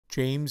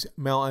James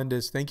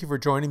Melendez, thank you for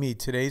joining me.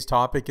 Today's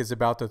topic is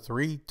about the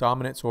 3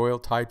 dominant soil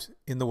types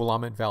in the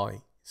Willamette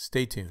Valley.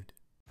 Stay tuned.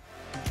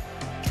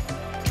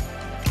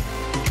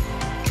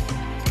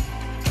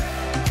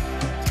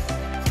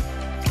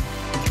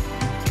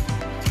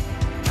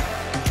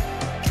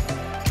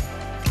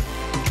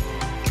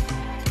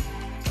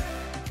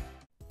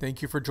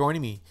 Thank you for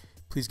joining me.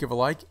 Please give a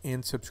like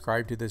and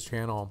subscribe to this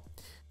channel.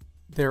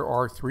 There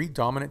are 3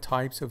 dominant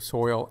types of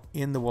soil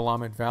in the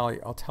Willamette Valley.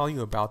 I'll tell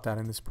you about that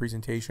in this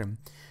presentation.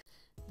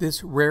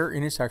 This rare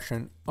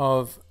intersection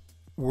of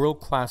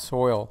world-class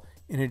soil,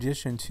 in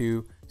addition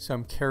to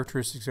some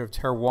characteristics of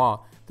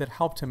terroir that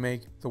help to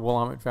make the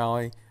Willamette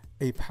Valley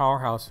a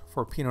powerhouse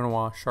for Pinot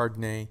Noir,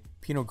 Chardonnay,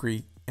 Pinot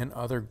Gris, and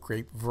other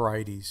grape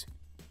varieties.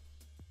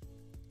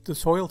 The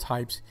soil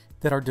types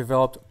that are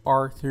developed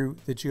are through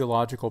the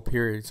geological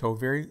period, so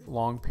very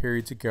long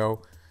periods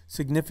ago,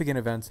 significant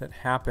events that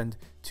happened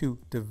to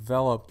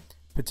develop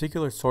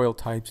particular soil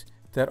types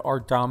that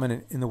are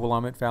dominant in the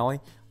Willamette Valley,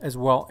 as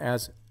well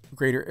as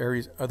greater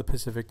areas of the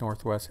Pacific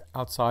Northwest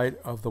outside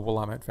of the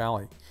Willamette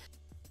Valley.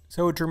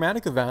 So a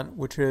dramatic event,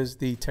 which is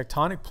the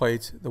tectonic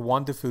plates, the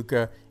Juan de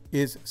Fuca,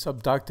 is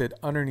subducted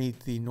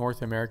underneath the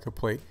North America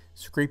plate,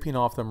 scraping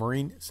off the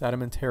marine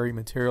sedimentary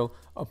material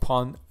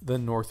upon the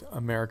North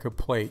America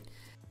plate.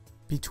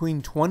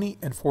 Between 20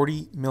 and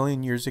 40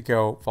 million years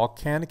ago,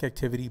 volcanic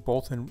activity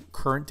both in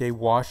current-day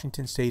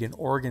Washington State and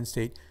Oregon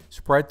State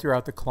spread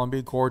throughout the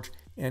Columbia Gorge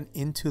and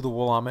into the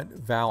Willamette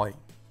Valley.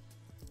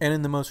 And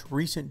in the most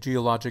recent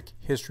geologic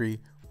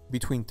history,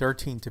 between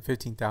 13 to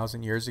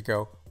 15,000 years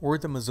ago, were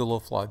the Missoula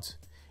Floods,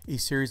 a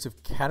series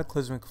of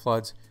cataclysmic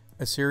floods,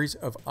 a series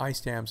of ice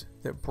dams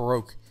that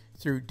broke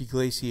through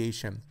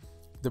deglaciation.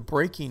 The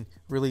breaking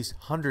released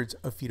hundreds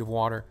of feet of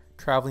water,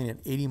 traveling at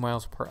 80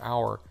 miles per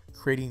hour,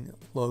 creating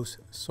loess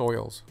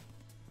soils.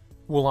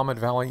 Willamette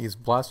Valley is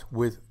blessed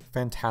with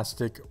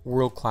fantastic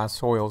world-class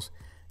soils,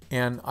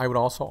 and I would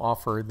also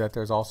offer that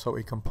there's also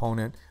a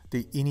component,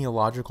 the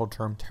enological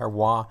term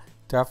terroir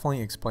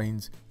definitely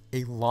explains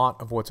a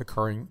lot of what's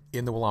occurring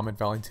in the Willamette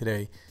Valley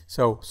today.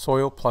 So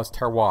soil plus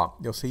terroir,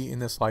 you'll see in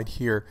this slide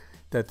here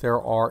that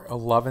there are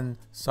 11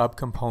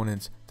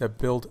 subcomponents that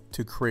build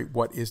to create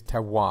what is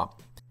terroir.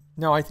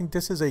 Now, I think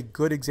this is a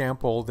good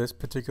example, this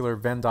particular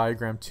Venn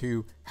diagram,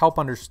 to help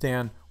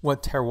understand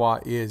what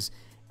terroir is.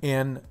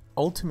 And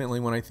ultimately,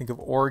 when I think of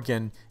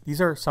Oregon,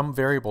 these are some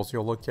variables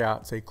you'll look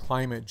at, say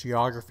climate,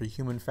 geography,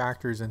 human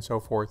factors, and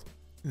so forth,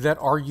 that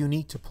are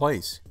unique to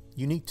place,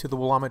 unique to the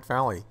Willamette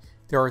Valley.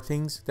 There are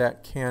things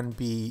that can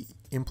be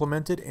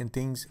implemented and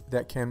things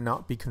that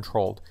cannot be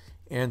controlled.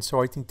 And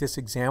so I think this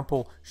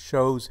example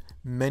shows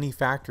many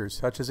factors,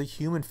 such as the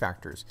human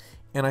factors.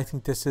 And I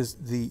think this is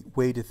the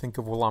way to think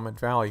of Willamette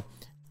Valley.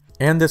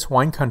 And this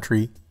wine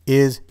country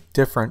is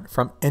different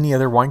from any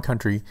other wine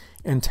country,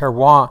 and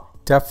terroir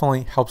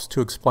definitely helps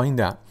to explain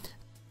that.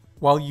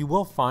 While you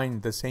will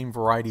find the same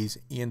varieties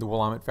in the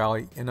Willamette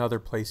Valley in other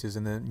places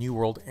in the New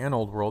World and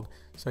Old World,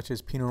 such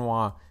as Pinot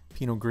Noir,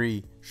 Pinot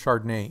Gris,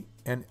 Chardonnay,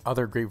 and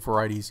other grape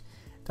varieties,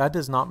 that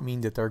does not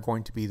mean that they're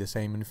going to be the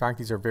same. In fact,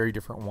 these are very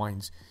different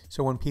wines.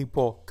 So when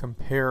people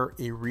compare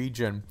a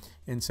region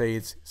and say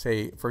it's,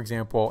 for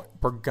example,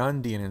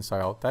 Burgundian in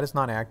style, that is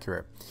not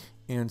accurate.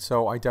 And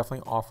so I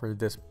definitely offer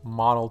this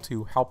model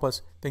to help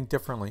us think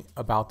differently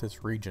about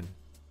this region.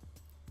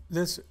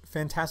 This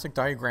fantastic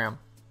diagram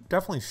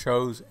definitely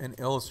shows and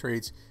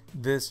illustrates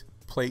this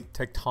plate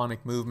tectonic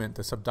movement,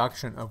 the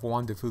subduction of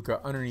Juan de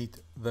Fuca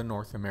underneath the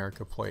North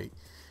America plate.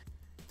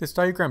 This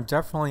diagram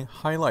definitely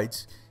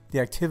highlights the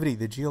activity,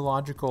 the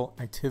geological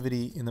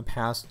activity in the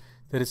past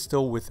that is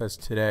still with us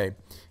today.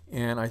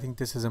 And I think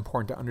this is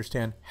important to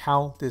understand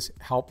how this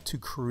helped to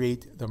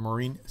create the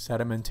marine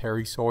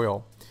sedimentary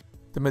soil.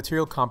 The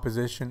material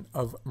composition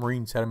of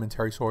marine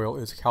sedimentary soil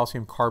is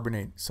calcium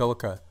carbonate,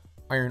 silica,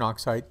 iron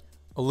oxide,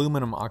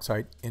 aluminum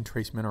oxide, and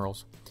trace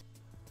minerals.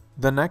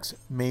 The next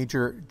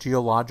major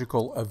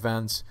geological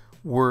events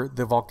were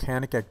the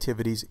volcanic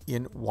activities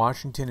in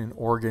Washington and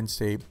Oregon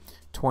State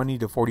 20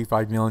 to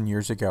 45 million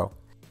years ago.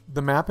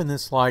 The map in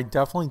this slide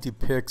definitely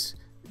depicts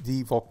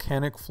the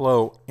volcanic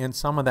flow, and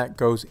some of that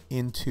goes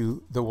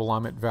into the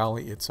Willamette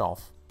Valley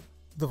itself.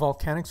 The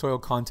volcanic soil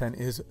content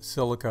is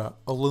silica,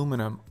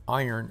 aluminum,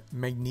 iron,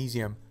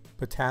 magnesium,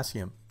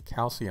 potassium,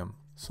 calcium,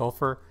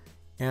 sulfur,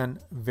 and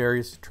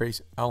various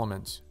trace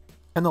elements.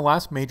 And the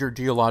last major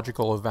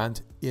geological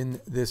event in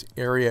this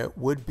area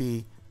would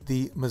be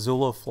the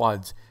Missoula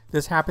Floods.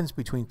 This happens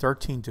between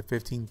 13 to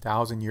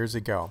 15,000 years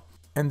ago.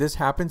 And this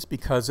happens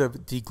because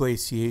of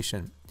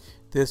deglaciation.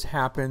 This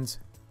happens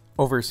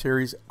over a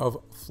series of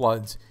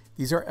floods.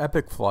 These are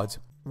epic floods.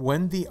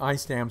 When the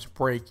ice dams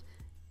break,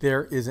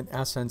 there is in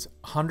essence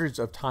hundreds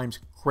of times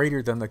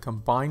greater than the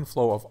combined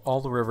flow of all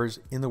the rivers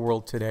in the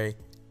world today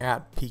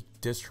at peak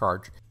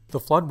discharge. The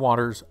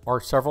floodwaters are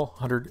several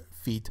hundred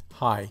feet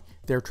high.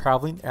 They're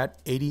traveling at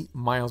 80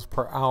 miles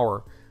per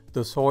hour.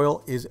 The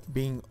soil is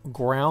being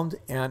ground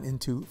and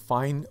into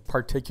fine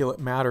particulate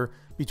matter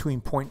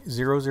between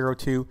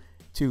 0.002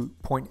 to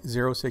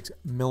 0.06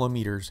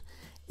 millimeters.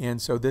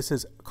 And so this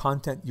is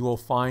content you will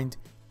find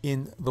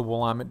in the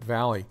Willamette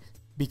Valley.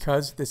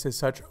 Because this is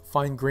such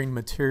fine-grained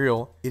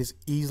material, it is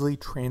easily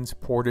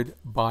transported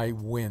by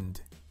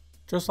wind.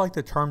 Just like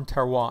the term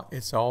terroir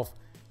itself,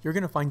 you're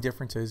going to find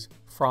differences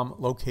from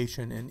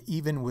location, and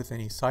even within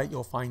a site,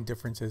 you'll find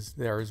differences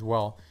there as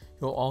well.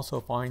 You'll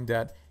also find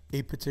that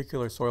a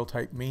particular soil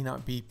type may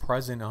not be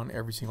present on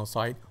every single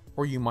site,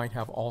 or you might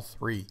have all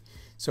three.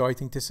 So I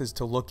think this is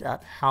to look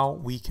at how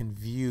we can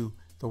view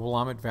the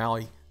Willamette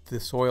Valley, the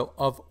soil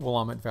of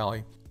Willamette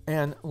Valley.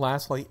 And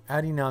lastly,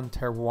 adding on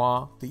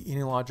terroir, the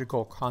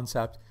enological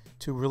concept,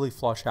 to really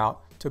flush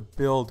out, to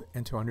build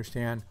and to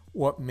understand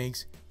what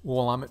makes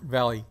Willamette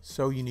Valley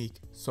so unique,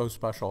 so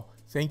special.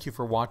 Thank you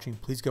for watching.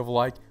 Please give a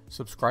like,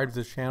 subscribe to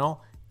this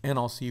channel, and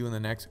I'll see you in the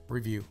next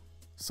review.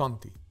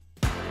 Santé.